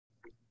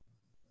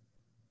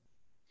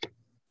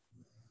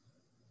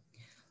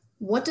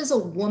What does a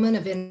woman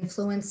of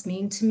influence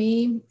mean to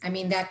me? I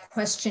mean, that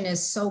question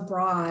is so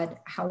broad.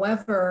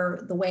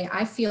 However, the way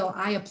I feel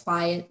I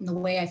apply it and the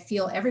way I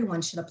feel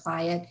everyone should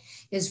apply it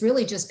is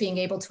really just being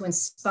able to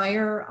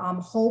inspire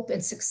hope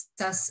and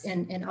success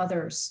in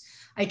others.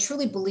 I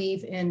truly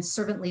believe in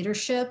servant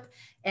leadership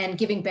and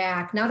giving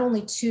back not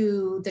only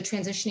to the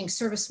transitioning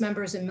service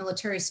members and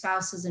military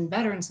spouses and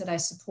veterans that I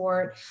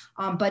support,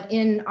 but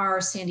in our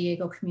San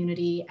Diego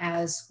community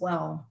as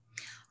well.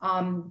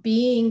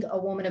 Being a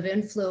woman of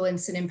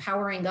influence and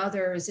empowering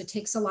others, it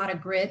takes a lot of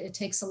grit, it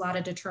takes a lot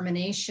of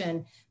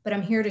determination, but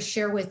I'm here to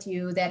share with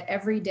you that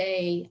every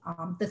day,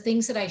 the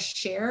things that I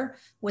share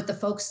with the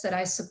folks that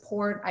I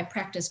support, I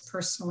practice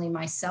personally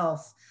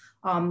myself.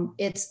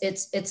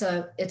 It's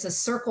a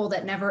circle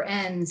that never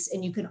ends,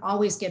 and you can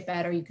always get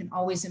better. You can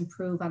always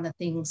improve on the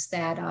things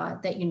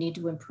that you need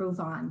to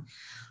improve on.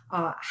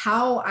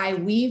 How I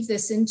weave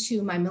this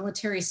into my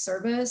military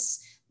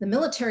service. The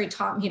military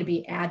taught me to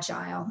be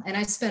agile, and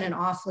I spent an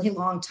awfully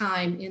long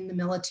time in the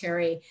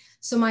military.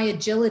 So my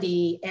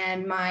agility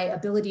and my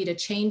ability to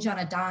change on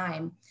a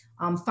dime,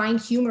 find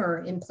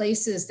humor in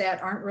places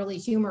that aren't really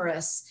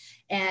humorous,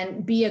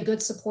 and be a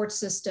good support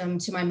system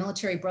to my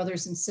military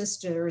brothers and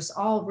sisters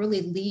all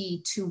really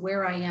lead to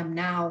where I am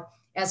now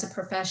as a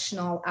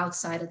professional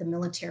outside of the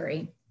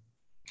military.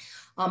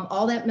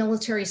 All that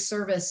military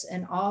service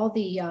and all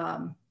the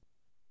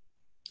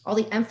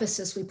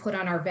emphasis we put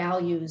on our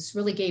values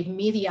really gave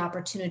me the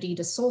opportunity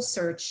to soul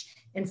search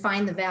and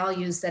find the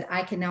values that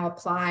I can now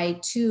apply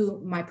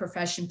to my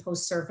profession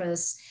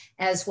post-service,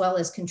 as well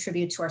as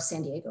contribute to our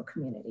San Diego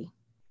community.